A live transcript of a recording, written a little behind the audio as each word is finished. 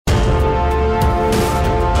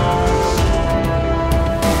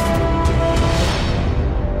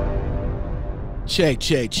Check.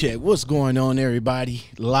 What's going on, everybody?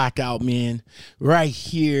 Lockout Man right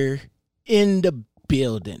here in the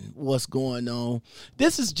building. What's going on?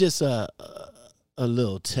 This is just a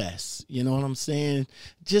little test. You know what I'm saying?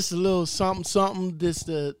 Just a little something. Just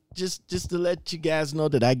to let you guys know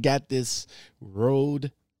that I got this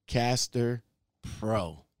Rodecaster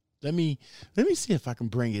Pro. Let me see if I can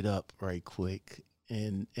bring it up right quick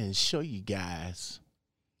and show you guys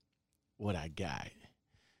what I got.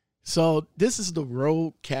 So this is the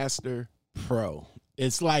Rodecaster Pro.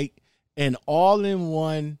 It's like an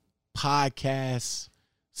all-in-one podcast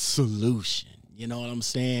solution. You know what I'm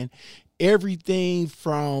saying? Everything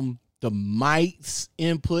from the mic's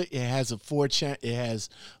input. It has a four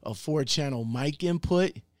channel mic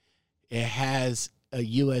input. It has a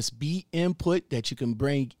USB input that you can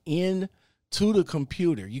bring in to the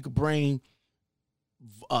computer. You could bring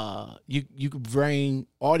you could bring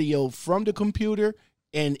audio from the computer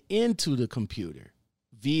and into the computer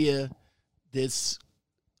via this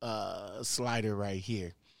slider right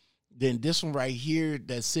here. Then this one right here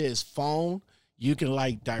that says phone, you can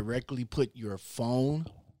like directly put your phone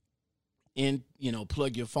in,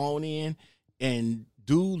 plug your phone in and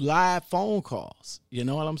do live phone calls. You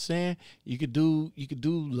know what I'm saying? You could do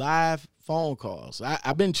live phone calls.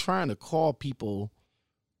 I've been trying to call people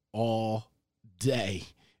all day,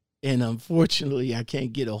 and unfortunately I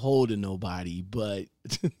can't get a hold of nobody, but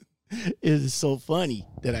it is so funny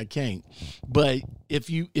that I can't. But if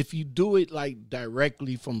you do it like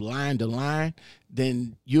directly from line to line,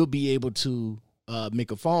 then you'll be able to make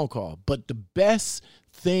a phone call. But the best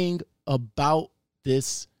thing about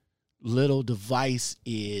this little device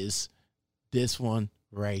is this one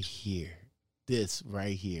right here. This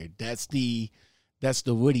right here. That's the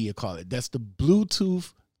what do you call it? That's the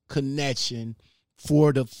Bluetooth connection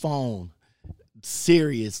for the phone.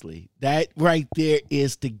 Seriously, that right there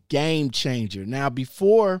is the game changer. Now,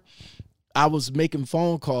 before I was making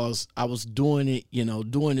phone calls, I was doing it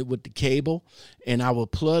with the cable, and I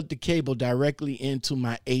would plug the cable directly into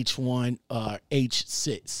my H1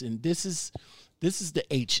 H6, and this is the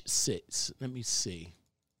H6. Let me see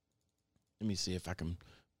if I can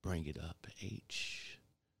bring it up. H6.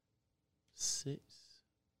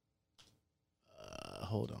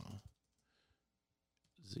 Hold on.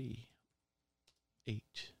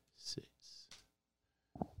 H6.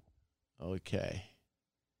 Okay.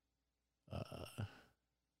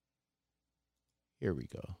 Here we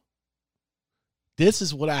go. This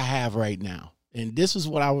is what I have right now. And this is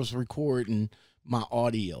what I was recording my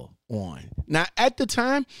audio on. Now, at the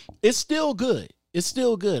time, it's still good. It's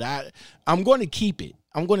still good. I'm going to keep it.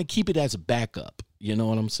 I'm going to keep it as a backup. You know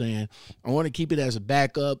what I'm saying? I want to keep it as a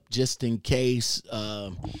backup just in case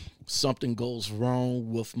something goes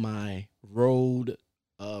wrong with my Rode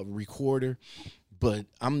recorder. But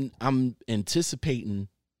I'm anticipating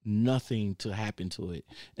nothing to happen to it.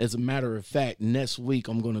 As a matter of fact, next week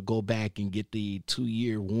I'm going to go back and get the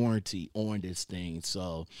 2-year warranty on this thing.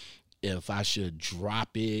 So if I should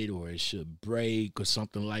drop it or it should break or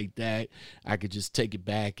something like that, I could just take it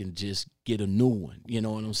back and just get a new one. You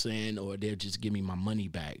know what I'm saying? Or they'll just give me my money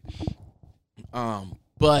back.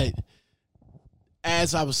 But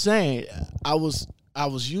as I was saying, I was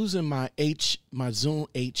using my Zoom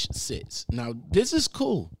H6. Now, this is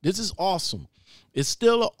cool. This is awesome. It's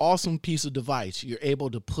still an awesome piece of device. You're able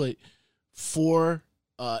to put 4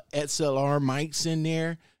 XLR mics in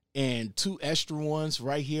there and 2 extra ones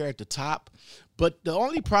right here at the top. But the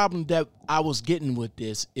only problem that I was getting with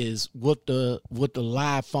this is with the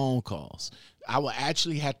live phone calls. I will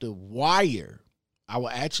actually have to wire it. I will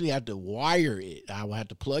have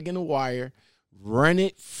to plug in a wire, run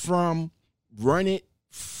it from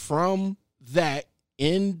that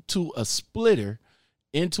into a splitter,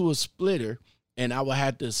 and I will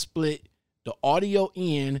have to split the audio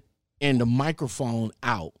in and the microphone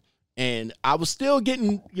out. And I was still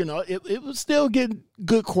getting, it was still getting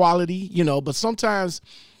good quality, but sometimes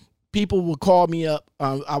people will call me up.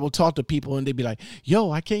 I will talk to people and they'd be like, yo,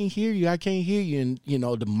 I can't hear you. And,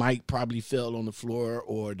 the mic probably fell on the floor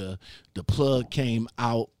or the plug came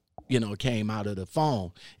out of the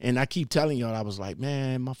phone. And I keep telling y'all, I was like,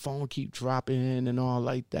 man, my phone keep dropping and all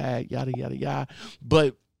like that, yada, yada, yada.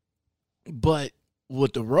 But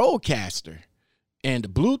with the Rodecaster and the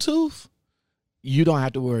Bluetooth, you don't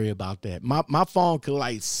have to worry about that. My phone could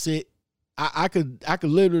like sit. I could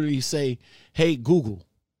literally say, hey, Google,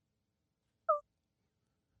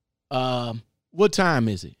 what time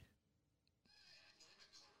is it?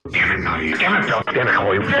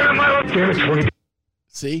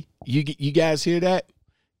 See, you guys hear that?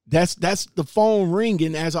 That's the phone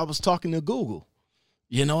ringing as I was talking to Google.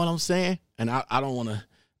 You know what I'm saying? And I don't want to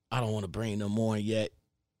I don't want to bring them on yet.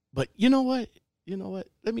 But you know what?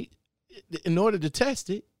 Let me, in order to test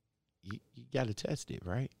it, you got to test it,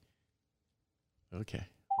 right? Okay,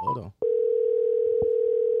 hold on.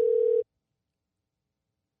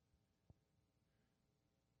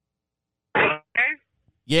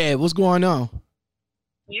 Yeah, what's going on?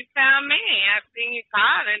 You found me. I seen you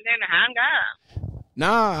called and then hung up.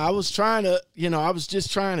 Nah, I was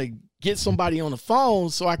just trying to get somebody on the phone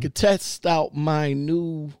so I could test out my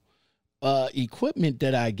new equipment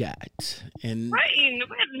that I got. And what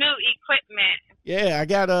new equipment? Yeah, I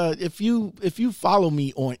got if you follow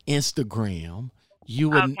me on Instagram, you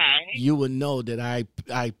would know that I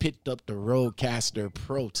picked up the Rodecaster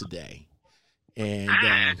Pro today. And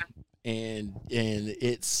and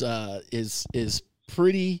it's is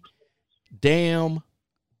pretty damn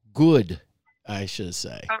good, I should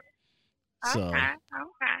say. So okay.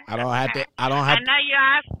 I don't have I know you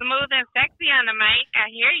are smooth and sexy on the mic. I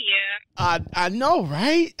hear you. I know,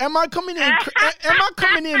 right? Am I coming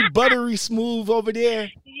in buttery smooth over there?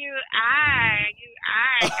 You are.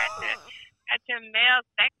 Got your male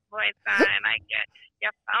sex voice on, like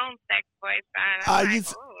your phone sex voice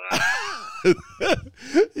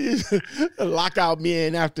on. Lock out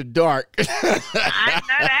men after dark. I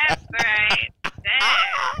know that's right.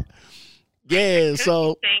 Damn. Yeah,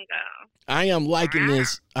 so Single. I am liking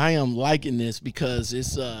this because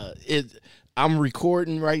I'm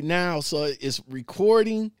recording right now, so it's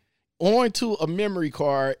recording onto a memory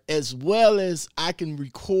card as well as I can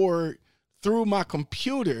record through my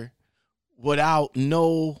computer without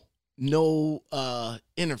no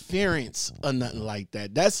interference or nothing like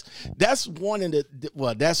that. That's one of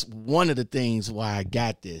the things why I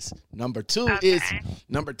got this. Number two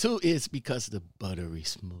is because of the buttery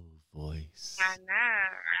smooth voice. I know.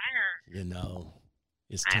 You know,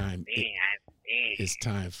 it's time. I see. It's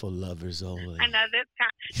time for lovers only. I know this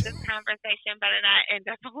conversation better not end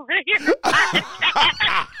up over your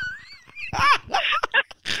podcast.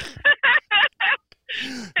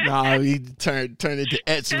 Nah, we turn it to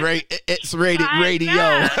X-rated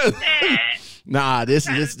radio. Nah, this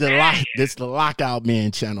is the Lockout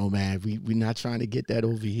Man channel, man. We not trying to get that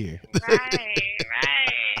over here. Right.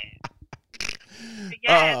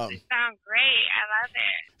 Yes, it sounds great. I love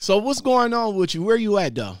it. So what's going on with you? Where you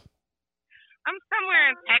at, though? I'm somewhere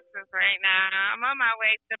in Texas right now. I'm on my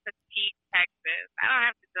way to Petite, Texas. I don't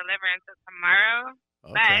have to deliver until tomorrow,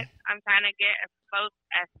 but I'm trying to get as close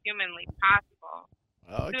as humanly possible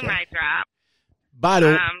to my drop.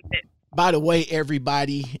 By the way,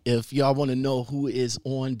 everybody, if y'all want to know who is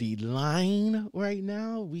on the line right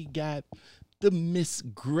now, we got the Miss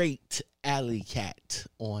Great Alley Cat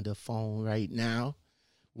on the phone right now.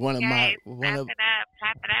 One of my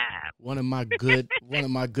good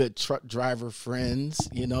truck driver friends,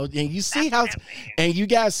 you know, and you see you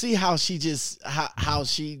guys see how she just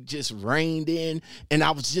reined in. And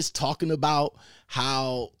I was just talking about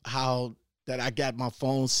how that I got my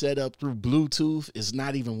phone set up through Bluetooth. It's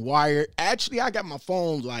not even wired. Actually, I got my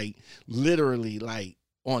phone like literally like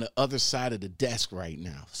on the other side of the desk right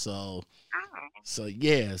now. So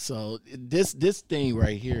this thing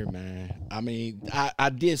right here, man. I mean, I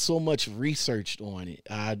did so much research on it.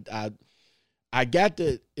 I got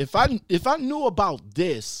if I knew about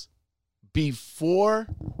this before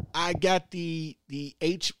I got the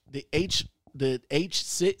H6, the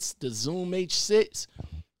Zoom H6,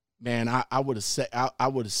 man, I would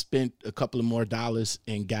have spent a couple of more dollars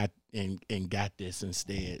and got this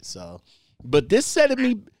instead. So, but this set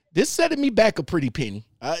me back a pretty penny.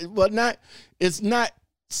 It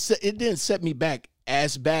didn't set me back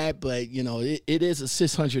as bad, but you know, it is a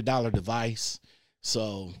 $600 device.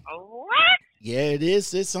 So what? Yeah, it is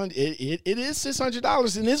 $600. It is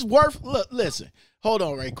 $600, and it's worth. Look, listen. Hold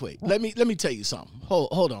on, right quick. Let me tell you something.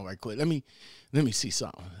 Hold on, right quick. Let me see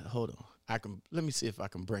something. Hold on. Let me see if I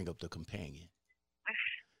can bring up the companion.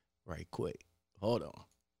 Right quick. Hold on.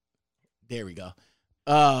 There we go.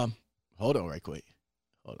 Hold on, right quick.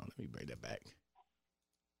 Hold on, let me bring that back.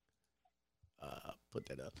 Put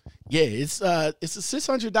that up. Yeah, it's a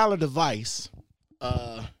 $600 device.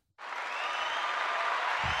 And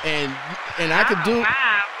I could do.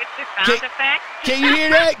 Wow, with the sound effects. Can you hear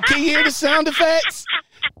that? Can you hear the sound effects?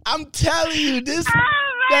 I'm telling you, this. Oh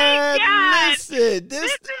my God. Listen, this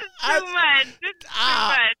is too much. This is too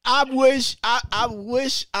much. I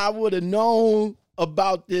wish I would have known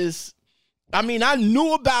about this. I mean, I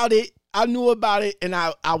knew about it, and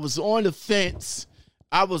I was on the fence.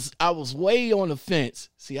 I was way on the fence.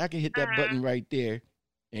 See, I can hit that button right there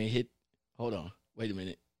and hit. Hold on. Wait a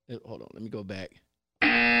minute. Hold on. Let me go back.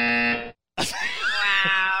 Wow,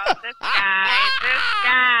 this guy.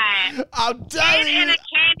 I'm telling you. In a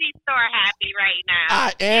candy store happy right now.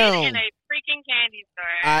 I am. She's in a freaking candy store.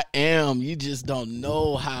 I am. You just don't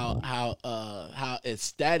know how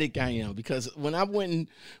ecstatic I am, because when I went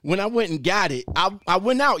and got it, I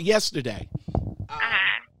went out yesterday.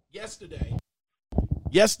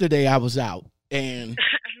 Yesterday I was out, and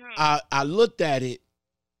I looked at it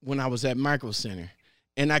when I was at Micro Center,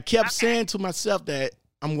 and I kept saying to myself that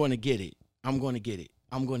I'm going to get it. I'm going to get it.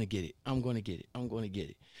 I'm going to get it. I'm going to get it. I'm going to get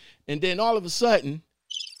it. And then all of a sudden,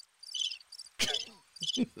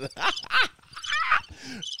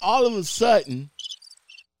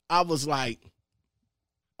 I was like,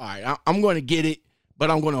 all right, I'm going to get it,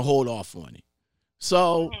 but I'm going to hold off on it.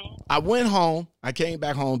 So I went home. I came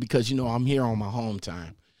back home because, you know, I'm here on my home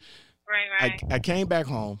time. Right. I came back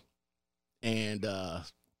home, and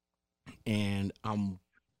I'm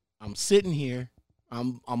sitting here.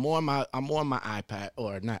 I'm on my iPad,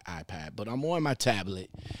 or not iPad, but I'm on my tablet,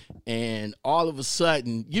 and all of a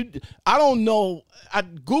sudden, I don't know.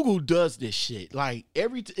 Google does this shit. Like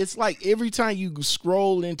it's like every time you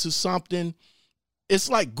scroll into something, it's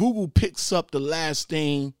like Google picks up the last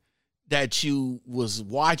thing that you was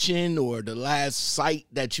watching or the last site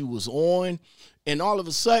that you was on, and all of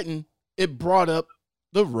a sudden, it brought up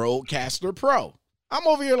the Rodecaster Pro. I'm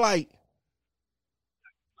over here like,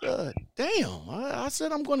 damn, I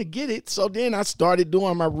said I'm going to get it. So then I started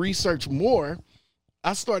doing my research more.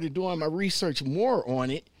 on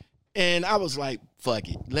it, and I was like, fuck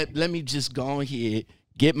it. Let me just go ahead,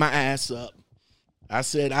 get my ass up. I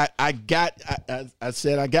said I got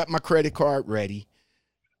my credit card ready,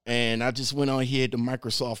 and I just went on here to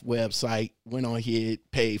Microsoft website, went on here,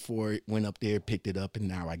 paid for it, went up there, picked it up, and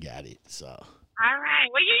now I got it. So. All right.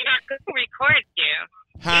 Well, Google records you.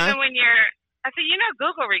 Huh? Even when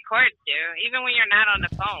Google records you, even when you're not on the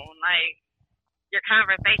phone, like your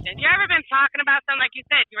conversation. You ever been talking about something, like you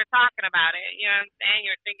said, you were talking about it, you know what I'm saying? You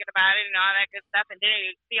were thinking about it and all that good stuff, and then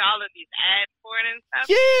you see all of these ads for it and stuff.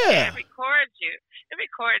 Yeah. It records you.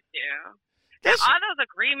 Now, all those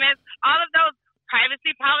agreements, all of those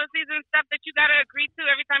privacy policies and stuff that you got to agree to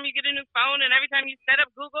every time you get a new phone and every time you set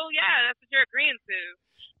up Google, yeah, that's what you're agreeing to.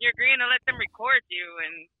 You're agreeing to let them record you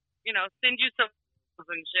and, you know, send you some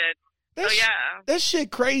and shit. That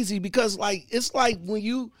shit crazy, because like it's like when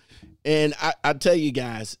you, and I tell you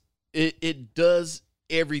guys, it does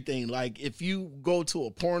everything. Like if you go to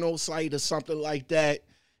a porno site or something like that,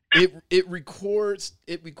 it records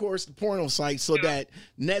the porno site, so that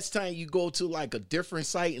next time you go to like a different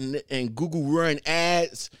site and Google run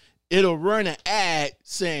ads, it'll run an ad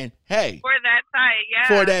saying, hey, for that site, yeah.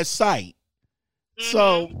 For that site.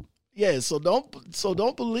 Mm-hmm. So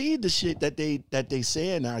don't believe the shit that they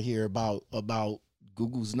saying out here about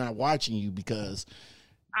Google's not watching you, because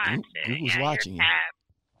Google's watching you.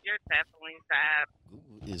 You're definitely tapped.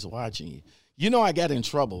 Google is watching you. You know I got in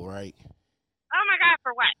trouble, right? Oh my God,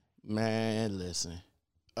 for what? Man, listen.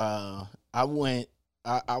 I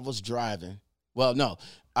was driving. Well, no.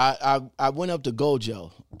 I went up to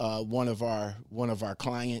Gojo, one of our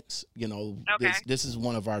clients, you know. Okay. This is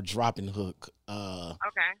one of our dropping hook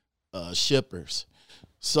shippers.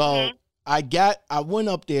 So I went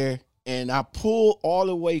up there and I pulled all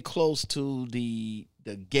the way close to the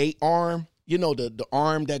gate arm, you know, the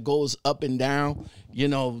arm that goes up and down, you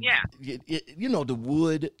know. Yeah. You know, the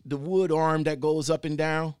wood arm that goes up and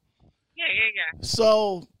down. Yeah.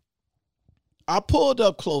 So I pulled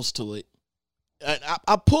up close to it.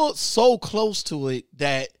 I pulled so close to it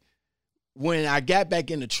that when I got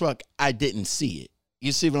back in the truck, I didn't see it.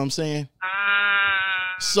 You see what I'm saying?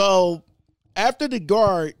 So after the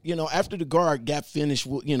guard got finished,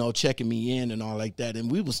 you know, checking me in and all like that,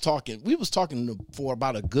 and we was talking for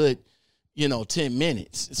about a good, you know, 10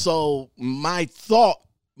 minutes. So my thought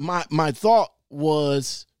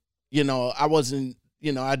was, you know,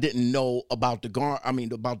 I didn't know about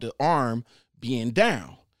about the arm being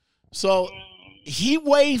down. So he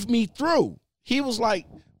waved me through. He was like,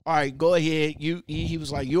 all right, go ahead. He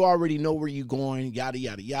was like, you already know where you're going, yada,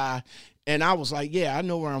 yada, yada. And I was like, yeah, I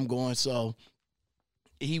know where I'm going. So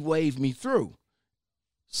he waved me through.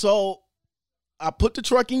 So I put the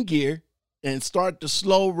truck in gear and start to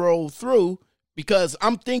slow roll through, because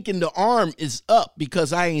I'm thinking the arm is up,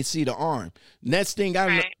 because I ain't see the arm. Next thing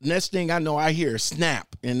I know, I hear a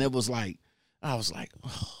snap. And it was like, I was like,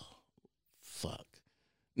 oh, fuck.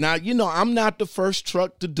 Now, you know, I'm not the first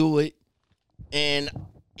truck to do it, and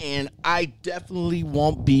I definitely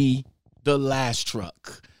won't be the last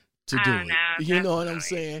truck to do it. You know what I'm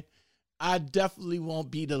saying? I definitely won't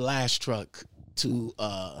be the last truck to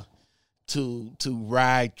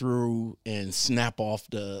ride through and snap off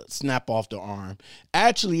the arm.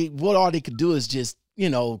 Actually, what all they could do is just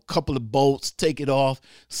a couple of bolts, take it off,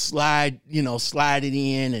 slide it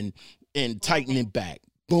in and tighten it back.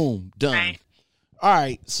 Boom, done. Right. All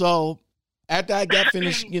right. So after I got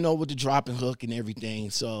finished, with the dropping hook and everything,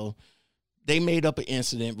 so they made up an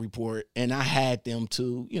incident report, and I had them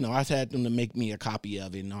to make me a copy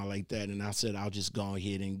of it and all like that. And I said, I'll just go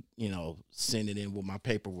ahead and, send it in with my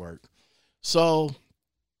paperwork. So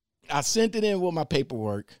I sent it in with my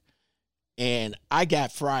paperwork, and I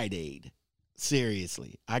got Friday'd.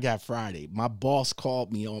 Seriously, I got Friday. My boss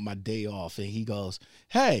called me on my day off, and he goes,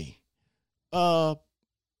 "Hey,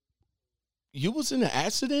 you was in an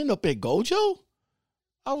accident up at Gojo?"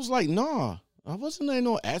 I was like, "Nah, I wasn't in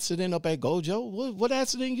no accident up at Gojo. What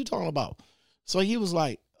accident you talking about?" So he was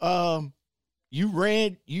like, you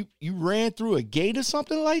ran through a gate or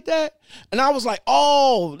something like that?" And I was like,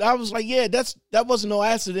 "Yeah, that wasn't no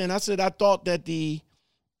accident." I said, I thought that the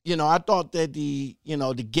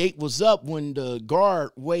gate was up when the guard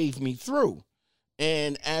waved me through.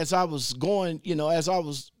 And as I was going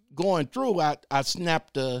through, I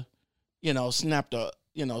snapped the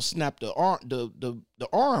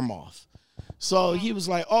arm off. So he was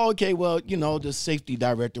like, "Oh, okay, well, the safety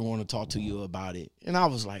director want to talk to you about it." And I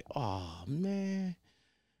was like, "Oh, man."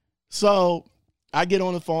 So I get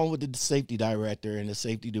on the phone with the safety director, and the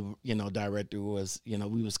safety director was,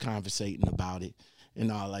 we was conversating about it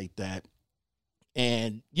and all like that.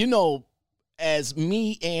 And, as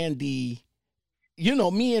me and the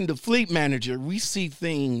fleet manager, we see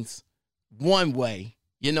things one way,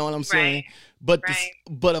 you know what I'm saying? But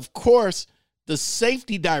but of course, the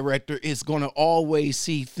safety director is going to always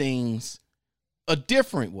see things a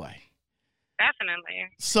different way. Definitely.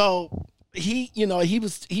 So he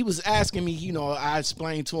was asking me, I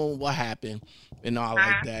explained to him what happened and all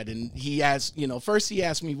like that. And he asked, first he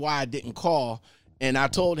asked me why I didn't call. And I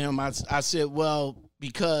told him, I said, well,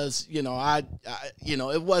 because, it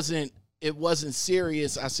wasn't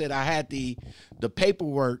serious. I said I had the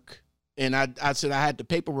paperwork, and I said I had the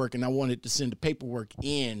paperwork, and I wanted to send the paperwork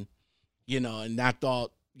in, and I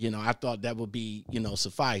thought that would be,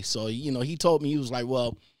 suffice. So, he told me, he was like,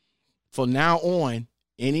 well, from now on,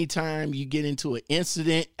 anytime you get into an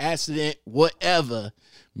incident, accident, whatever,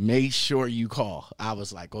 make sure you call. I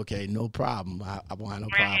was like, okay, no problem. I won't have no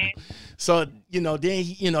problem. So, then,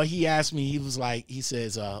 he asked me, he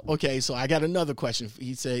says, okay, so I got another question.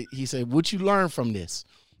 He said, what you learn from this?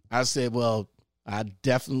 I said, well, I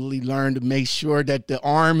definitely learned to make sure that the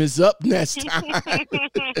arm is up next time.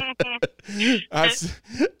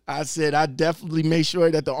 I said, I definitely make sure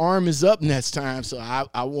that the arm is up next time. So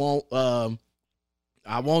I won't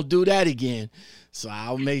do that again. So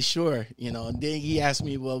I'll make sure, and then he asked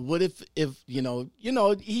me, well, what if he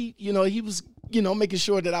was, making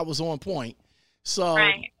sure that I was on point. So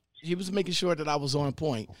he was making sure that I was on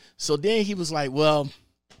point. So then he was like, well,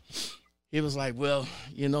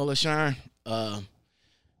 LaShawn, I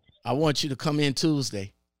want you to come in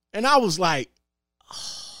Tuesday. And I was like,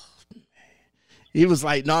 oh, man. He was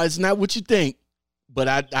like, no, it's not what you think. But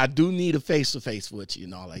I do need a face-to-face with you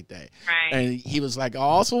and all like that. Right. And he was like, I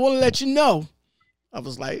also want to let you know. I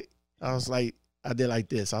did like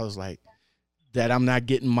this. I was like, that I'm not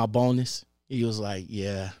getting my bonus. He was like,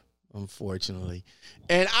 yeah, unfortunately.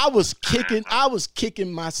 And I was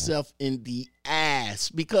kicking myself in the ass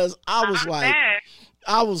because I was like,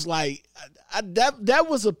 that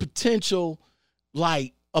was a potential,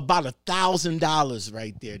 like, about $1,000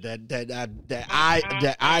 right there that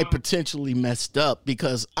I potentially messed up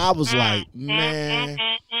because I was like, man.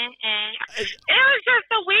 It was just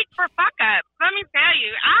a week for fuck ups. Let me tell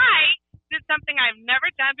you, I did something I've never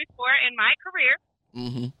done before in my career.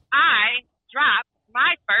 Mm-hmm. I dropped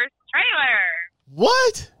my first trailer.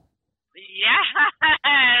 What? Yes.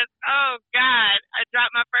 Oh God, I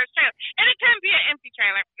dropped my first trailer, and it couldn't be an empty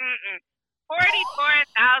trailer.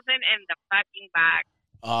 44,000 in the fucking box.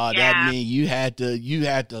 That means you had to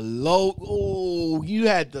low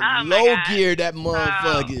gear that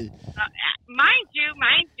motherfucker. Mind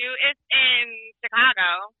you, it's in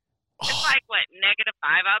Chicago. It's like what,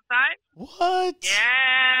 -5 outside? What?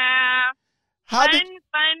 Yeah. Fun.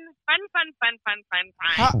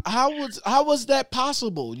 How was that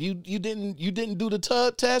possible? You didn't do the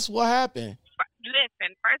tug test? What happened?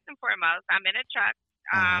 Listen, first and foremost, I'm in a truck.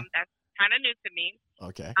 That's kind of new to me.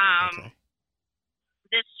 Okay.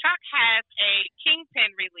 This truck has a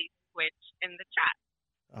kingpin release switch in the truck.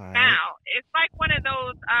 All right. Now, it's like one of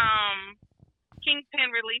those kingpin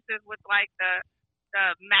releases with like the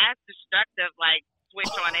mass destructive like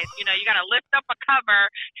switch on it. You got to lift up a cover,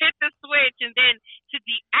 hit the switch, and then to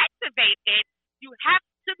deactivate it, you have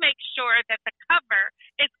to make sure that the cover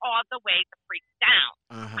is all the way the freak down.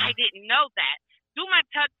 I didn't know that. Do my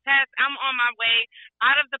tug test. I'm on my way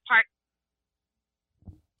out of the park.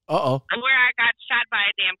 Where I got shot by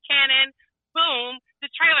a damn cannon. Boom,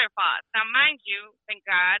 the trailer falls. Now, mind you, thank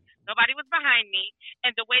God, nobody was behind me.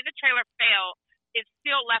 And the way the trailer fell, it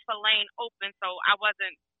still left a lane open, so I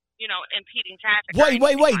wasn't, impeding traffic. Wait.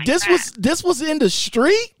 Like this was in the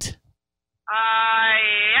street?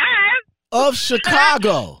 Yes. Of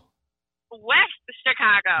Chicago. West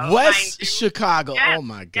Chicago. West Chicago. Yes, oh,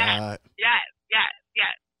 my God. Yes.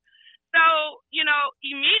 So,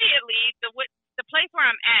 immediately, the place where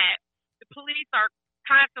I'm at, the police are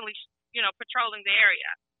constantly, patrolling the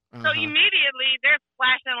area. So immediately there's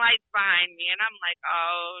flashing lights behind me, and I'm like,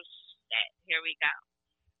 oh, shit, here we go.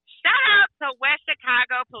 Shout out to West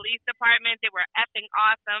Chicago Police Department. They were effing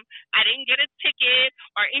awesome. I didn't get a ticket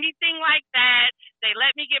or anything like that. They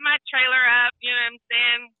let me get my trailer up. You know what I'm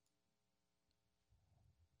saying?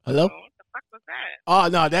 Hello? Oh, what the fuck was that?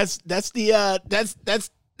 Oh, no, that's the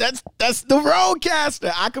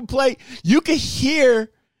Rodecaster. I can play. You can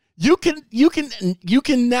hear. You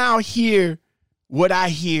can now hear what I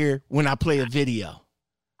hear when I play a video.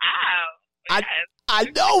 Oh, yes. I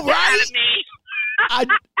know, right?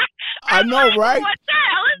 I know, right? What the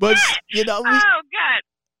hell is But that?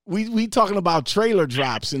 we talking about trailer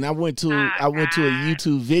drops, and I went to a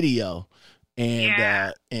YouTube video,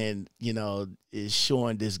 and it's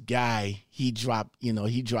showing this guy. He dropped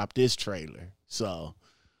this trailer. So,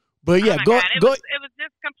 but yeah, go. It was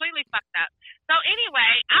just completely fucked up. So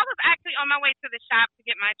anyway, I was actually on my way to the shop to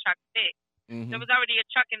get my truck fixed. There was already a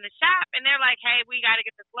truck in the shop, and they're like, hey, we got to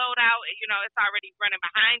get this load out. It's already running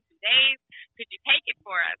behind 2 days. Could you take it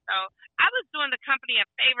for us? So I was doing the company a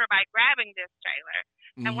favor by grabbing this trailer.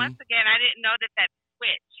 And once again, I didn't know that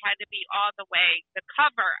switch had to be all the way, the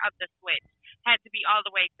cover of the switch had to be all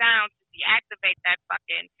the way down to deactivate that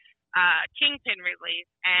fucking kingpin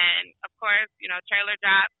release. And, of course, trailer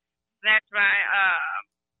drop. That's my...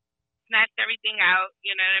 snatched everything out,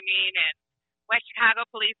 you know what I mean? And West Chicago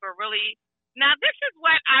police were really... Now, this is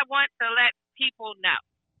what I want to let people know.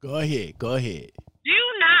 Go ahead. Do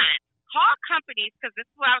not call companies, because this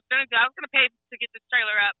is what I was going to do. I was going to pay to get this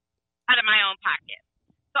trailer up out of my own pocket.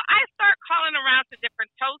 So I start calling around to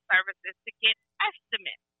different tow services to get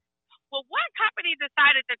estimates. Well, one company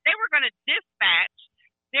decided that they were going to dispatch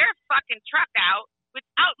their fucking truck out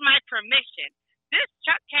without my permission. This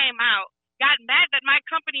truck came out, got mad that my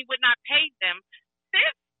company would not pay them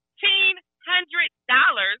 $1,500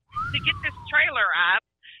 to get this trailer up,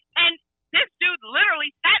 and this dude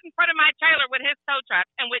literally sat in front of my trailer with his tow truck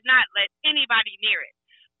and would not let anybody near it.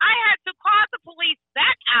 I had to call the police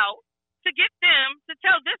back out to get them to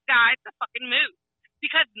tell this guy to fucking move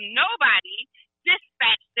because nobody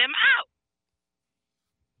dispatched them out.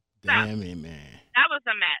 Damn it, man. That was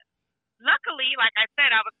a mess. Luckily, like I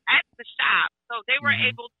said, I was at the shop, so they were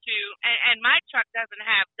able to, and my truck doesn't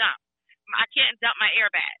have dump. I can't dump my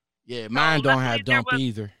airbag. Yeah, mine don't have dump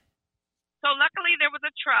either. So luckily there was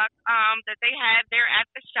a truck that they had there at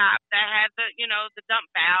the shop that had the dump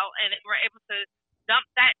valve, and they were able to dump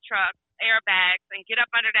that truck airbags and get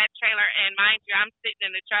up under that trailer. And mind you, I'm sitting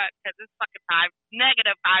in the truck because it's fucking -5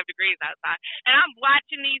 degrees outside, and I'm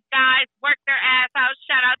watching these guys work their ass out.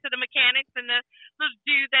 Shout out to the mechanics and the little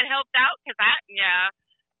dude that helped out because had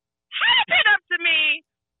it been up to me.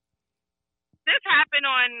 This happened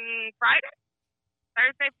on Thursday.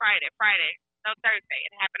 No, Thursday.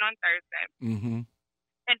 It happened on Thursday.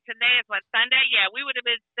 And today is what, Sunday? Yeah, we would have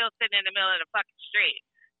been still sitting in the middle of the fucking street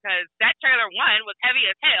because that trailer, one, was heavy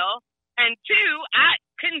as hell, and two, I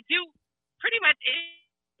couldn't do pretty much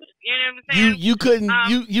anything. You know what I'm saying? You couldn't.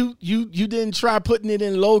 You didn't try putting it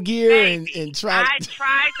in low gear and try. I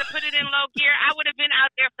tried to put it in low gear. I would have been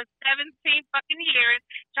out there for 17 fucking years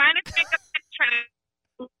trying to pick up that trailer.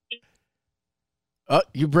 Oh,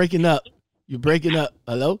 you're breaking up.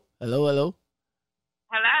 Hello. Hello?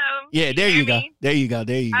 Yeah, there you go. There you go.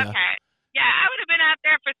 Okay. Yeah, I would have been out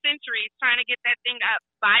there for centuries trying to get that thing up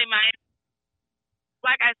by my...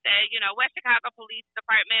 Like I said, West Chicago Police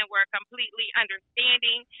Department were completely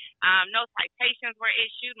understanding. No citations were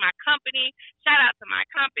issued. My company, shout out to my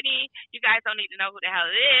company. You guys don't need to know who the hell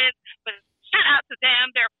it is, but shout out to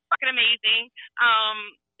them. They're fucking amazing.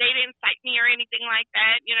 They didn't cite me or anything like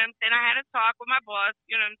that. You know what I'm saying? I had a talk with my boss,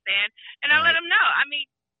 you know what I'm saying? And I let him know. I mean,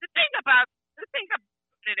 the thing about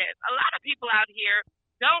it is, a lot of people out here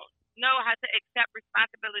don't know how to accept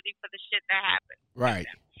responsibility for the shit that happens. Right.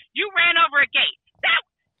 You ran over a gate.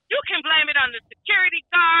 You can blame it on the security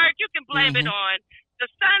guard. You can blame it on the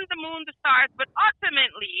sun, the moon, the stars, but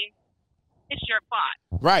ultimately, it's your fault.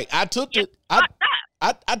 Right. I took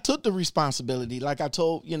the responsibility. Like I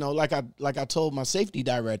told, like I told my safety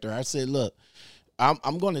director. I said, look,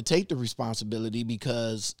 I'm going to take the responsibility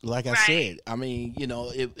because, like I said, I mean, you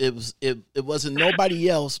know, it wasn't nobody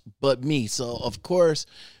else but me. So of course,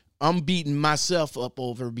 I'm beating myself up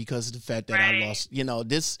over because of the fact that I lost. You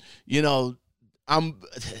know, I'm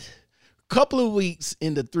couple of weeks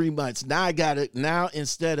into 3 months. Now I got it. Now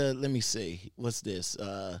instead of, let me see, what's this?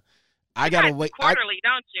 I gotta wait quarterly,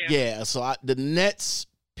 don't you? Yeah. So the Nets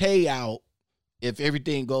payout, if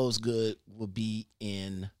everything goes good, will be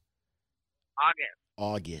in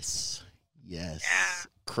August. Yes. Yeah.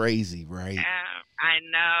 Crazy, right? Yeah, I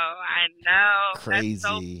know. Crazy. That's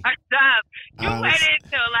so fucked up. You waited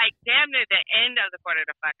till like damn near the end of the quarter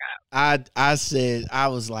to fuck up. I said, I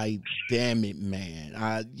was like, damn it, man.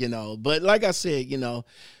 But like I said, you know.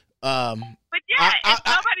 But yeah, it's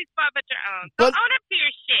nobody's fault but your own. So own up to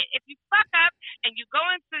your shit. If you fuck up and you go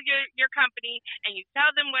into your company and you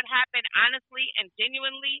tell them what happened honestly and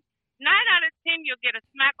genuinely, 9 out of 10 you'll get a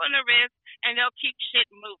smack on the wrist and they'll keep shit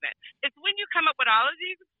moving. It's when you come up with all of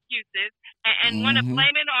these excuses and want to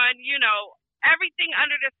blame it on, you know, everything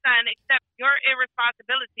under the sun except your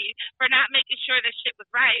irresponsibility for not making sure that shit was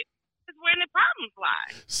right. Is when the problems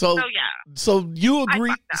lie. So yeah. So you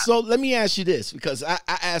agree? So let me ask you this, because I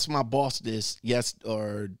asked my boss this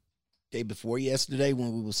day before yesterday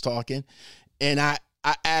when we was talking, and I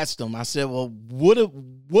asked him. I said, "Well,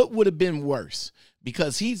 what would have been worse?"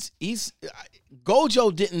 Because he's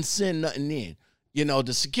Gojo didn't send nothing in. You know,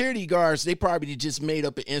 the security guards, they probably just made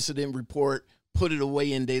up an incident report, put it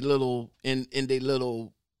away in their little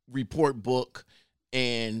report book,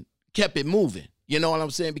 and kept it moving. You know what I'm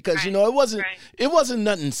saying? Because, you know, it wasn't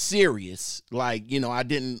nothing serious. Like, you know,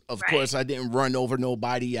 of course, I didn't run over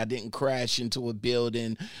nobody. I didn't crash into a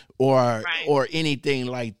building or anything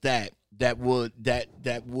like that would,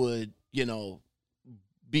 you know,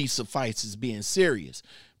 be suffice as being serious.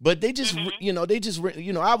 But they just,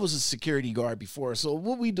 I was a security guard before. So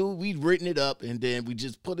what we do, we'd written it up and then we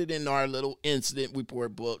just put it in our little incident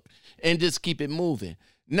report book and just keep it moving.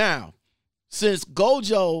 Now, since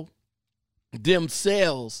Gojo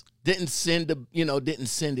themselves didn't send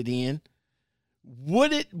it in,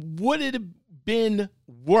 would it have been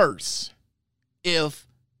worse if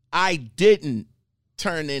I didn't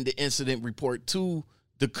turn in the incident report to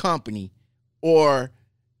the company or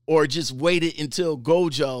just waited until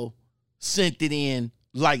Gojo sent it in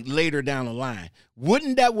like later down the line?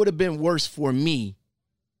 Wouldn't that would have been worse for me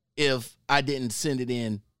if I didn't send it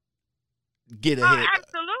in, get ahead?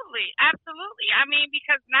 Absolutely. I mean,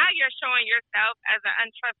 because now you're showing yourself as an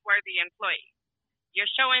untrustworthy employee. You're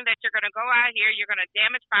showing that you're going to go out here, you're going to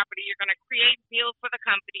damage property, you're going to create deals for the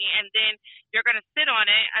company, and then you're going to sit on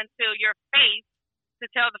it until you're faced to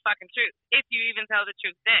tell the fucking truth, if you even tell the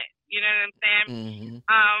truth then. You know what I'm saying? Mm-hmm.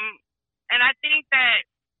 And I think that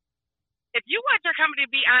if you want your company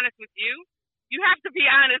to be honest with you, you have to be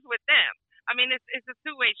honest with them. I mean, it's a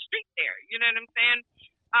two-way street there. You know what I'm saying?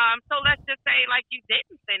 So let's just say, like, you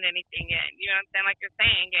didn't send anything in, you know what I'm saying, like you're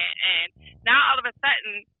saying it, and now all of a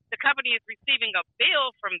sudden the company is receiving a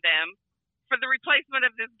bill from them for the replacement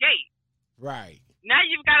of this gate. Right. Now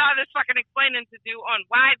you've got all this fucking explaining to do on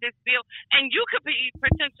why this bill, and you could be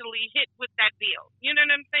potentially hit with that bill. You know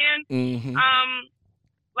what I'm saying? Mm-hmm.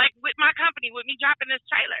 Like with my company, with me dropping this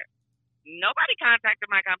trailer, nobody contacted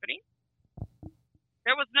my company.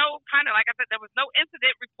 There was no like I said, there was no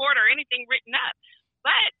incident report or anything written up.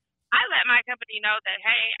 But I let my company know that,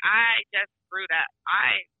 hey, I just screwed up.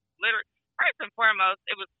 I literally, first and foremost,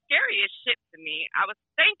 it was scary as shit to me. I was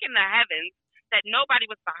thanking the heavens that nobody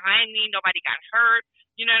was behind me, nobody got hurt.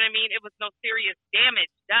 You know what I mean? It was no serious damage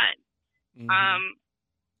done. Mm-hmm.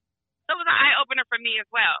 So it was an eye-opener for me as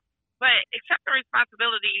well. But accept the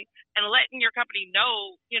responsibility and letting your company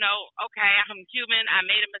know, you know, okay, I'm human, I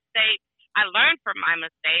made a mistake, I learned from my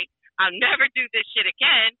mistake, I'll never do this shit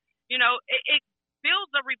again. You know, it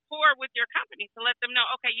builds a rapport with your company to let them know,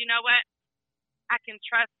 okay, you know what? I can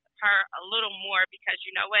trust her a little more because,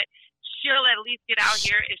 you know what? She'll at least get out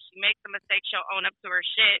here. If she makes a mistake, she'll own up to her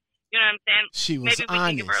shit. You know what I'm saying? Maybe we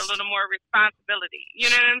can give her a little more responsibility.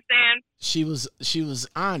 You know what I'm saying? She was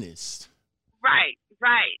honest. Right.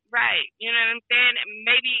 You know what I'm saying? And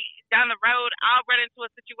maybe down the road, I'll run into a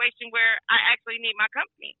situation where I actually need my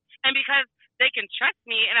company. And because they can trust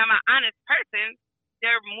me and I'm an honest person,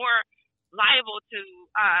 they're more liable to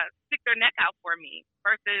stick their neck out for me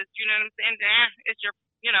versus, you know what I'm saying? It's your,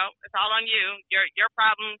 you know, it's all on you. Your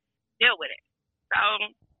problem, deal with it. So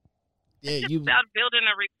it's just about building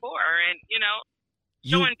a rapport and, you know,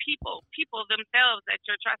 showing people themselves that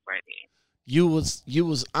you're trustworthy. You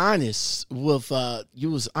was honest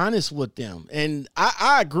with them, and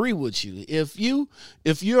I agree with you.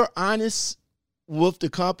 If you're honest with the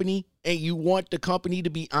company and you want the company to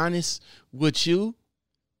be honest with you,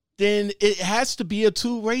 then it has to be a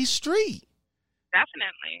two-way street.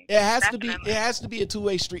 Definitely. It has to be a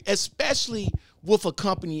two-way street, especially with a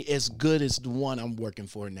company as good as the one I'm working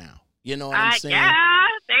for now. You know what I'm saying? Yeah,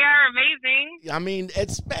 they are amazing. I mean,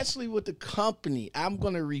 especially with the company, I'm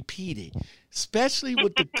going to repeat it, especially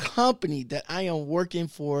with the company that I am working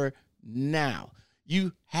for now.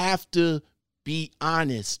 You have to be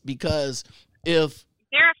honest, because if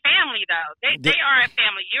they're a family, though, they are a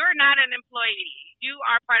family. You're not an employee. You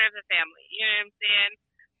are part of the family. You know what I'm saying?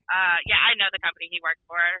 Yeah, I know the company he worked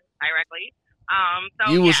for directly.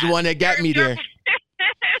 So you was the one that got me there.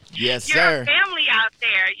 Yes, you're sir. A family out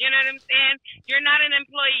there. You know what I'm saying? You're not an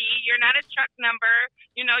employee. You're not a truck number.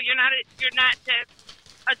 You know, you're not just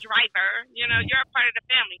a driver. You know, you're a part of the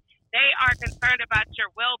family. They are concerned about your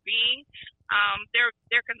well-being.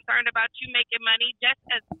 They're concerned about you making money just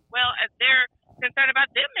as well as they're concerned about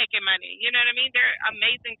them making money. You know what I mean? They're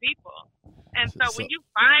amazing people. And so when you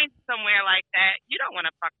find somewhere like that, you don't want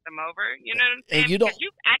to fuck them over. You know what I'm saying? Because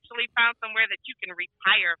you've actually found somewhere that you can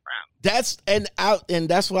retire from. And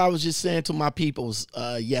that's what I was just saying to my peoples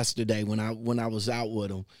yesterday when I was out with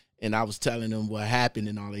them, and I was telling them what happened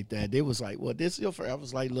and all like that. They was like, "Well, this is your first." I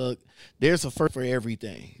was like, "Look, there's a first for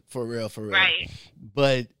everything, for real, right?"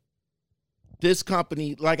 But this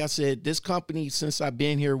company, like I said, since I've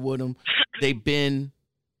been here with them, they've been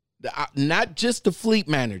not just the fleet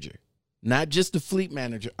manager. Not just the fleet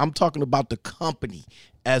manager. I'm talking about the company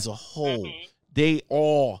as a whole. Mm-hmm. They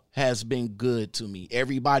all has been good to me.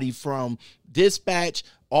 Everybody from dispatch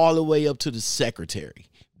all the way up to the secretary.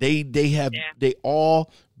 They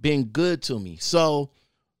all been good to me. So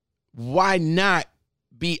why not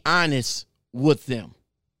be honest with them?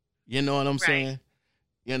 You know what I'm saying?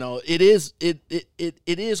 You know, it is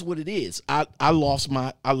what it is. I lost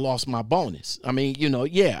my bonus. I mean, you know,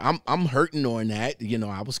 yeah, I'm hurting on that. You know,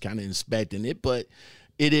 I was kind of expecting it, but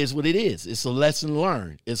it is what it is. It's a lesson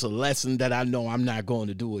learned. It's a lesson that I know I'm not going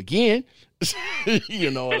to do again.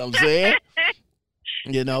 You know what I'm saying?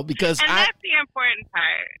 You know, because that's the important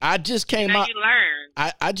part. I just came out. You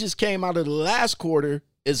learn. I just came out of the last quarter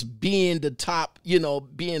as being the top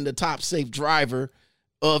safe driver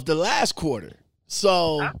of the last quarter.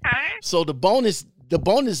 So, the bonus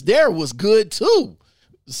there was good too.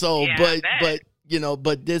 So, yeah,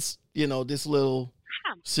 but this little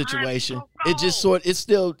situation, it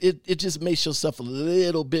just makes yourself a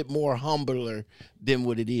little bit more humbler than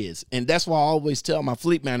what it is. And that's why I always tell my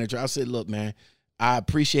fleet manager, I said, look, man, I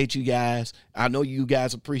appreciate you guys. I know you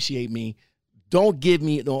guys appreciate me. Don't give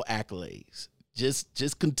me no accolades.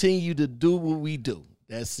 Just continue to do what we do.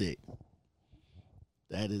 That's it.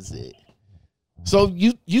 That is it. So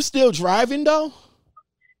you still driving though?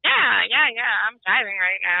 Yeah. I'm driving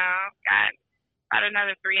right now. Got about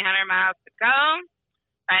another 300 miles to go.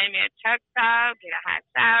 Find me a truck stop, get a hot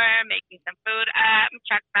shower, make me some food up. I'm a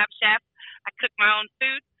truck stop chef. I cook my own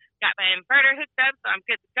food. Got my inverter hooked up, so I'm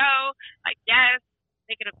good to go. Like, yes,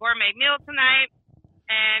 making a gourmet meal tonight.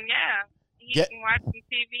 And yeah, eat and watch some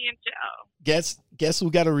TV and chill. Guess who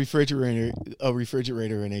got a refrigerator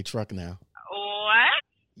in a truck now? What?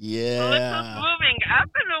 Yeah. Look who's moving up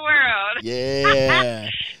in the world. Yeah.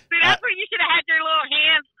 See, that's where you should have had your little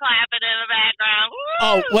hands clapping in the background. Woo!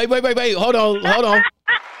 Oh, wait. Hold on. There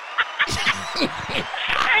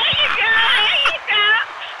you go.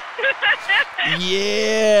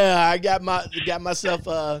 Yeah, I got myself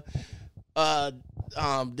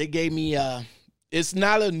they gave me it's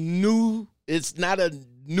not a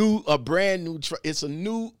brand new truck. It's a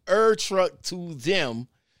new truck to them.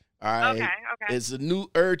 All right. Okay. It's a new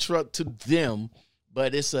truck to them,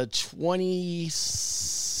 but it's a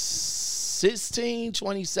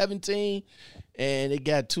 2017, and it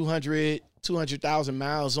got 200,000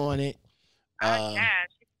 miles on it. Yeah,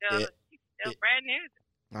 she's still brand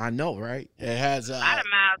new. I know, right? It has a lot of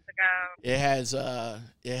miles to go. It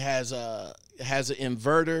has an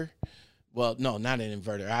inverter. Well, no, not an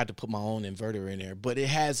inverter. I had to put my own inverter in there, but it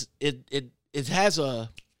has a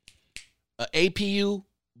APU.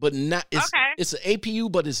 But not it's an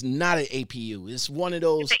APU, but it's not an APU. It's one of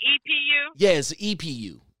those. It's an EPU? Yeah, it's an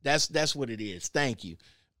EPU. That's what it is. Thank you.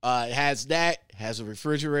 It has a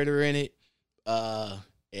refrigerator in it. And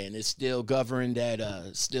it's still governed at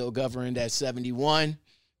 71.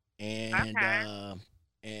 And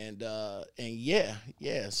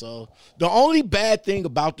yeah. So the only bad thing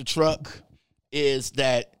about the truck is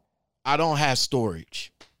that I don't have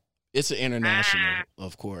storage. It's an international,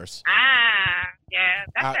 of course. Yeah,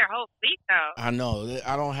 that's their whole fleet, though. I know.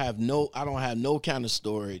 I don't have no kind of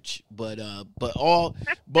storage, but overall,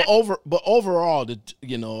 I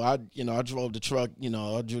drove the truck.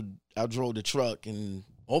 I drove the truck, and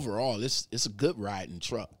overall, it's a good riding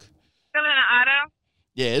truck. Still in an auto?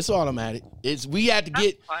 Yeah, it's automatic. We had to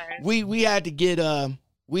get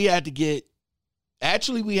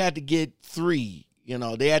three.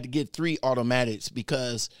 They had to get 3 automatics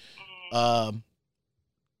because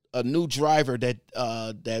a new driver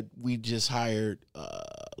that we just hired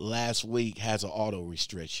last week has an auto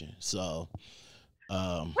restriction. So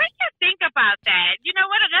what do you think about that? You know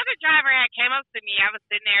what? Another driver had came up to me. I was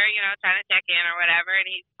sitting there, trying to check in or whatever, and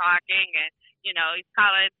he's talking, and he's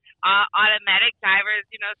calling automatic drivers,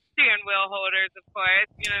 steering wheel holders, of course.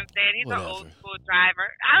 You know what I'm saying? He's an old school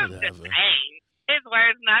driver. I'm just saying. His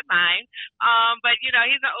words, not mine. But he's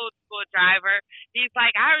an old school driver. He's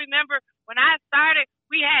like, I remember when I started,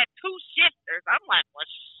 we had 2 shifters. I'm like, well,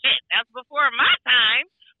 shit, that's before my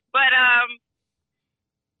time. But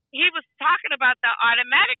he was talking about the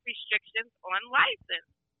automatic restrictions on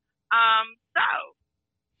license. So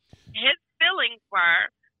his feelings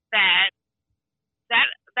were that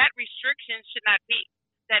restriction should not be.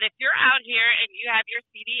 That if you're out here and you have your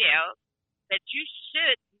CDLs, that you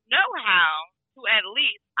should know how to at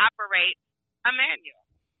least operate a manual.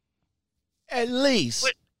 At least.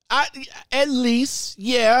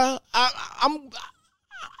 Yeah. I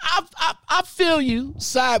feel you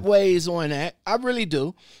sideways on that. I really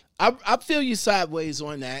do. I feel you sideways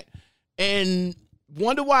on that. And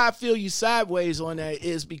wonder why I feel you sideways on that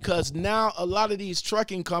is because now a lot of these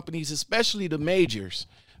trucking companies, especially the majors,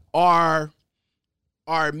 are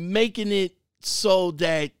making it so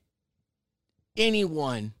that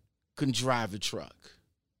anyone can drive a truck.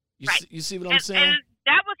 You see what I'm saying? And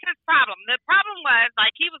that was his problem. The problem was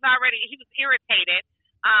he was irritated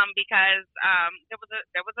because there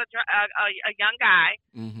was a young guy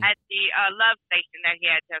at the Love station that he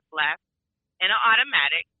had just left in an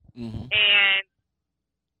automatic, and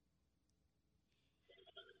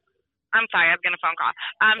I'm sorry, I was getting a phone call.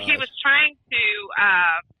 He was trying to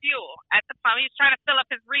fuel at the pump. He was trying to fill up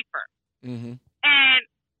his reefer, and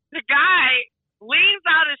the guy leans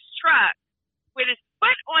out his truck with his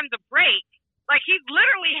foot on the brake, like he's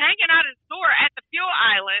literally hanging out his door at the fuel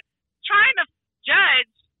island, trying to judge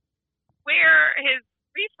where his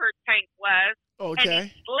reefer tank was. Okay. And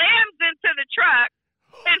he slams into the truck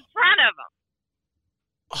in front of him.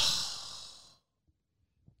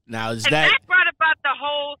 Now that brought about the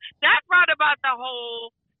whole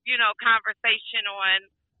conversation on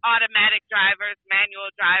automatic drivers, manual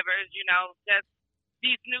drivers, just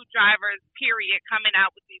these new drivers, period, coming out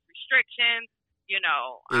with these restrictions,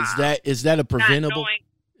 Is that a preventable?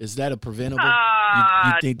 Is that a preventable?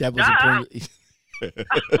 You think that was a preventable?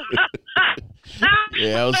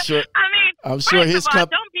 Yeah, I'm sure. I mean, I'm sure his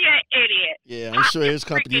company. Don't be an idiot. Yeah, I'm sure his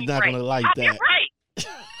company's not going to like that.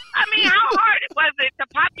 I mean, how hard was it to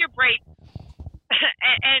pop your brakes?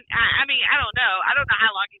 And I mean, I don't know. I don't know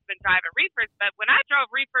how long he's been driving reefers, but when I drove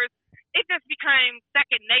reefers, it just became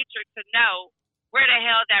second nature to know where the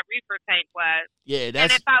hell that reefer tank was. Yeah,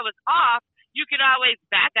 and if I was off, you could always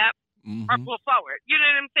back up or pull forward. You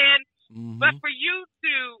know what I'm saying? But for you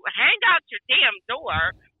to hang out your damn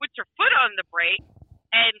door with your foot on the brake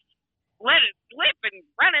and let it slip and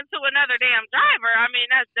run into another damn driver, I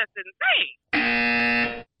mean, that's just insane.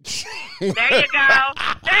 There you go.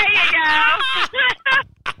 There you go.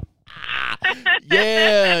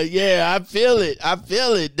 Yeah, I feel it.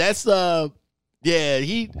 That's yeah,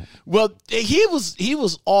 he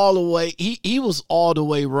was all the way he was all the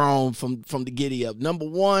way wrong from the giddy up. Number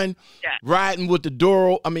one, riding with the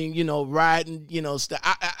door. I mean, riding.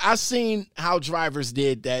 I seen how drivers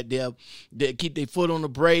did that. They'll keep their foot on the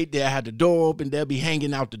brake. They'll have the door open. They'll be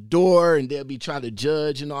hanging out the door, and they'll be trying to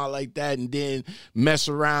judge and all like that, and then mess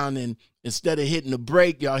around and instead of hitting the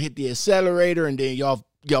brake, y'all hit the accelerator, and then y'all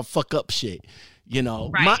fuck up shit.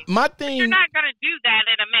 Right. My thing. But you're not gonna do that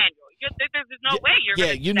in a manual. There's no way you're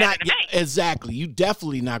going to do that in a manual. Exactly. You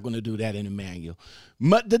definitely not going to do that in a manual.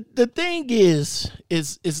 But the thing is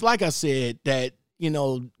like I said, that,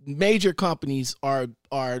 major companies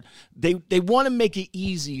they want to make it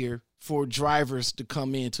easier for drivers to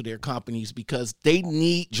come into their companies because they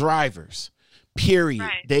need drivers, period.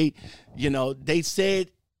 Right. They said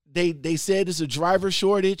it's a driver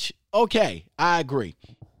shortage. Okay, I agree.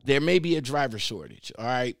 There may be a driver shortage. All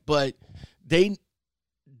right. But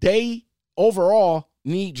they overall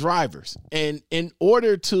need drivers, and in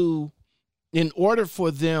order for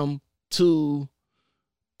them to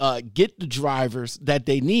get the drivers that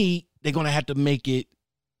they need, they're going to have to make it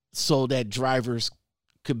so that drivers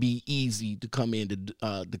could be easy to come in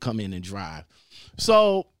and drive.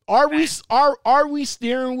 So are we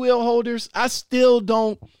steering wheel holders? I still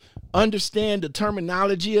don't understand the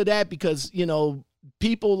terminology of that, because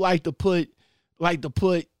people like to put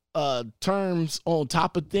terms on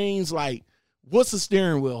top of things, like, what's a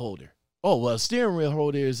steering wheel holder? Oh, well, a steering wheel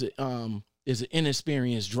holder is an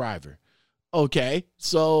inexperienced driver. Okay,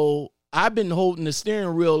 so I've been holding the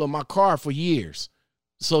steering wheel of my car for years.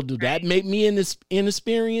 So do that make me an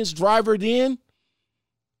inexperienced driver then?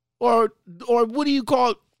 Or what do you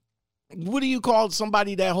call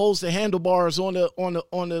somebody that holds the handlebars on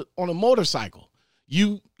a motorcycle?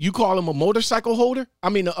 You call him a motorcycle holder? I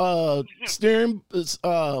mean, steering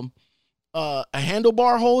a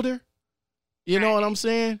handlebar holder. You know what I'm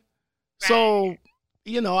saying? Right. So,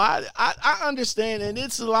 I understand, and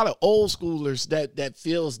it's a lot of old schoolers that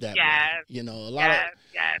feels that way. A lot of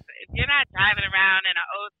If you're not driving around in an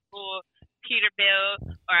old school Peterbilt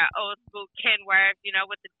or an old school Kenworth,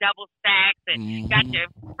 with the double stacks and got your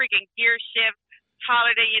freaking gear shift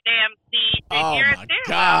taller than your damn seat, then you're a steering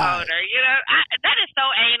wheel holder. That is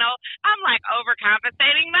so anal. I'm like,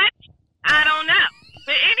 overcompensating much? I don't know.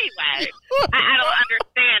 But anyway, I don't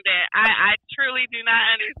understand it. I truly do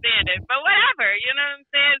not understand it. But whatever, you know what I'm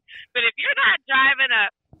saying? But if you're not driving a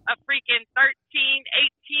freaking 13,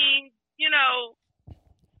 18,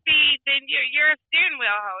 speed, then you're a steering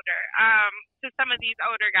wheel holder to some of these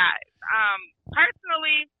older guys.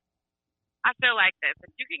 Personally, I feel like this. If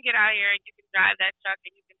you can get out here and you can drive that truck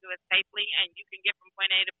and you can do it safely and you can get from point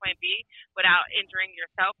A to point B without injuring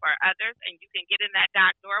yourself or others, and you can get in that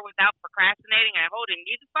dock door without procrastinating and holding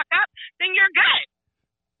me the fuck up, then you're good.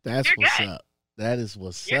 That's you're what's good. up. That is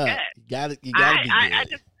what's you're up. Good. You gotta be good. I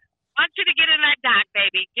just want you to get in that dock,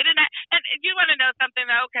 baby. Get in that. And you want to know something,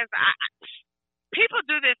 though? Because people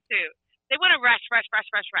do this, too. They want to rush.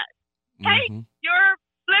 Take your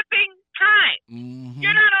flipping time.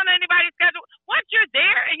 You're not on anybody's schedule. Once you're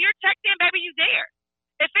there and you're checked in, baby, you're there.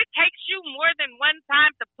 If it takes you more than one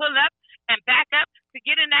time to pull up and back up to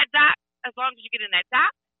get in that dock, as long as you get in that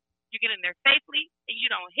dock, you get in there safely, and you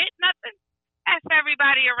don't hit nothing, ask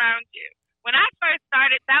everybody around you. When I first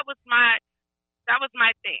started, that was my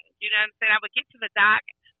thing. You know what I'm saying? I would get to the dock,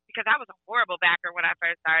 because I was a horrible backer when I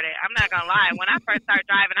first started. I'm not going to lie. When I first started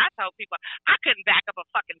driving, I told people I couldn't back up a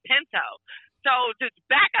fucking Pinto. So to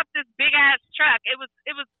back up this big-ass truck, it was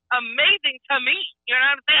amazing to me. You know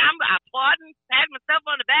what I'm saying? I'm applauding, patting myself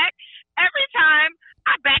on the back every time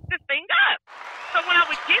I back this thing up. So when I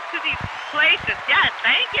would get to these places, yes,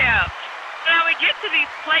 thank you. When I would get to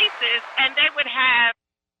these places, and they would have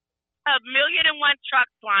 1,000,001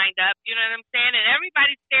 trucks lined up, you know what I'm saying? And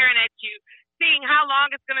everybody's staring at you, seeing how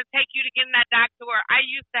long it's going to take you to get in that dock door. I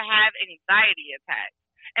used to have anxiety attacks,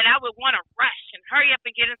 and I would want to rush and hurry up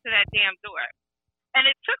and get into that damn door. And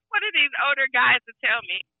it took one of these older guys to tell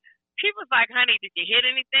me. He was like, "Honey, did you hit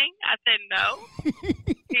anything?" I said, "No."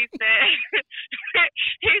 He said,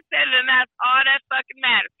 "And that's all that fucking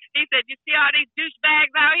matters." He said, "You see all these douchebags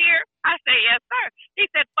out here?" I said, "Yes, sir." He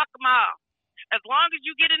said, "Fuck them all. As long as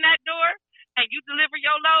you get in that door and you deliver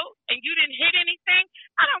your load and you didn't hit anything,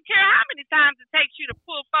 I don't care how many times it takes you to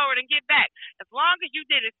pull forward and get back. As long as you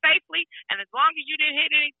did it safely and as long as you didn't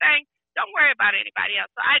hit anything, don't worry about anybody else."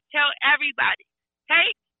 So I tell everybody,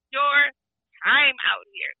 take your time out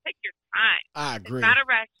here. Take your time. I agree. It's not a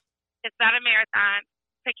rush. It's not a marathon.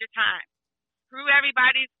 Take your time. Screw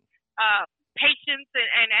everybody's patience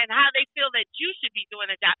and how they feel that you should be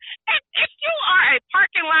doing the job. And if you are a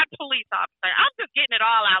parking lot police officer, I'm just getting it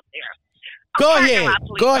all out there. Go ahead.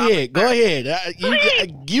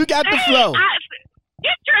 You got the flow.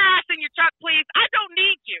 Get your ass in your truck, please. I don't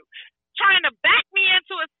need you trying to back me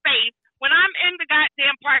into a space when I'm in the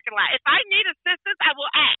goddamn parking lot. If I need assistance, I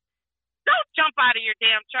will ask. Don't jump out of your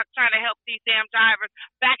damn truck trying to help these damn drivers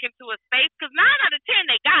back into a space, because 9 out of 10,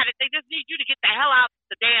 they got it. They just need you to get the hell out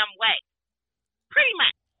the damn way. Pretty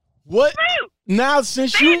much. What? Now,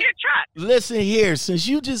 since Stay in your truck. Listen here, since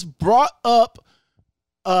you just brought up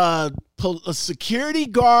a security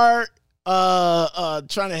guard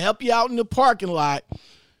trying to help you out in the parking lot.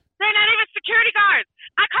 They're not even security guards.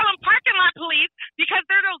 I call them parking lot police because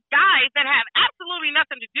they're those guys that have absolutely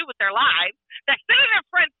nothing to do with their lives, that sit in their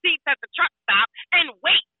front seats at the truck stop and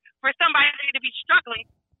wait for somebody to be struggling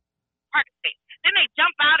parking space. Then they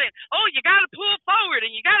jump out and, "Oh, you got to pull forward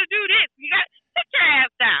and you got to do this. You got to sit your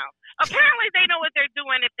ass down." Apparently they know what they're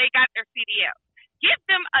doing if they got their CDL. Give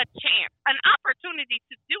them a chance, an opportunity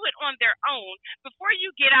to do it on their own before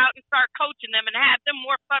you get out and start coaching them and have them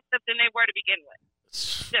more fucked up than they were to begin with.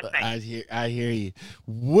 I hear you.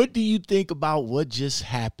 What do you think about what just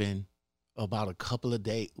happened about a couple of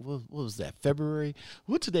days. What was that? February?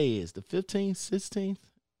 What today is? The 15th, 16th,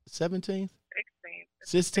 17th?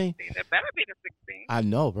 16th? It better be the 16th. I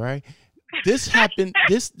know, right? This happened.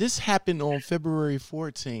 This happened on February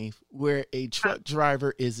 14th, where a truck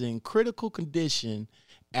driver is in critical condition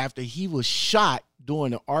after he was shot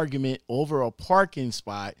during an argument over a parking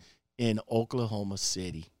spot in Oklahoma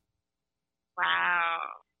City.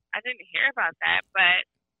 Wow, I didn't hear about that, but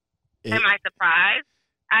am I surprised?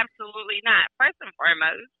 Absolutely not. First and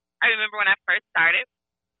foremost, I remember when I first started,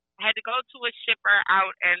 I had to go to a shipper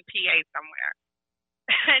out in PA somewhere.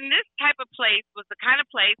 And this type of place was the kind of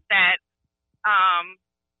place that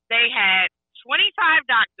they had 25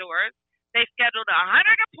 doctors. They scheduled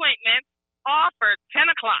 100 appointments, all for 10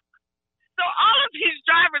 o'clock. So all of these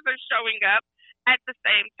drivers are showing up at the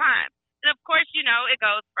same time. And of course, you know, it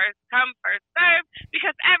goes first come, first serve,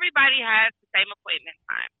 because everybody has the same appointment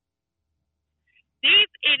time.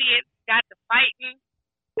 These idiots got to fighting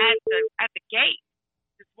at the gate.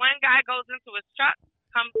 This one guy goes into his truck,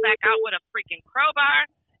 comes back out with a freaking crowbar,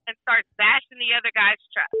 and starts bashing the other guy's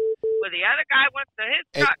truck. Well, the other guy went to his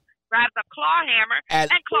truck, grabs a claw hammer, and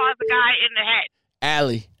claws the guy in the head.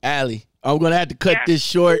 Allie, I'm going to have to cut this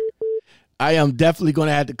short. I am definitely going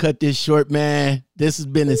to have to cut this short, man. This has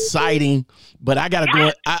been exciting, but I got to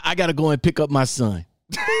go. I got to go and pick up my son.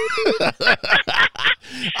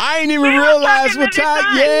 I ain't even realize what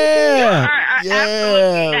time. Yeah.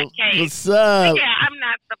 What's up? Yeah, I'm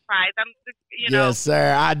not surprised. I'm just, you know. Yes,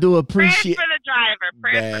 sir. I do appreciate. Prayers for the driver.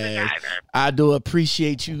 Prayers for the driver. I do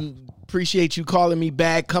appreciate you. Appreciate you calling me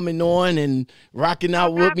back, coming on and rocking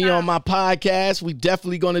out with me on my podcast. We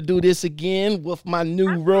definitely going to do this again with my new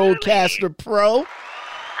Rodecaster Pro. Oh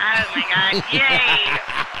my God! Yay!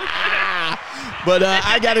 But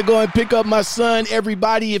I got to go and pick up my son.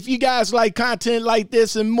 Everybody, if you guys like content like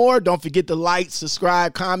this and more, don't forget to like,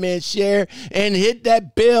 subscribe, comment, share, and hit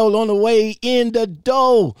that bell on the way in the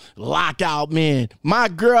door. Lockout, man. My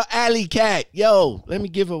girl, Alley Cat. Yo, let me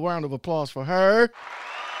give a round of applause for her.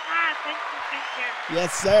 Thank you.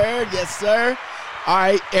 Yes, sir. Yes, sir. All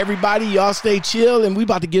right, everybody, y'all stay chill, and we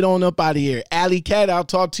about to get on up out of here. Alley Cat, I'll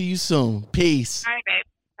talk to you soon. Peace.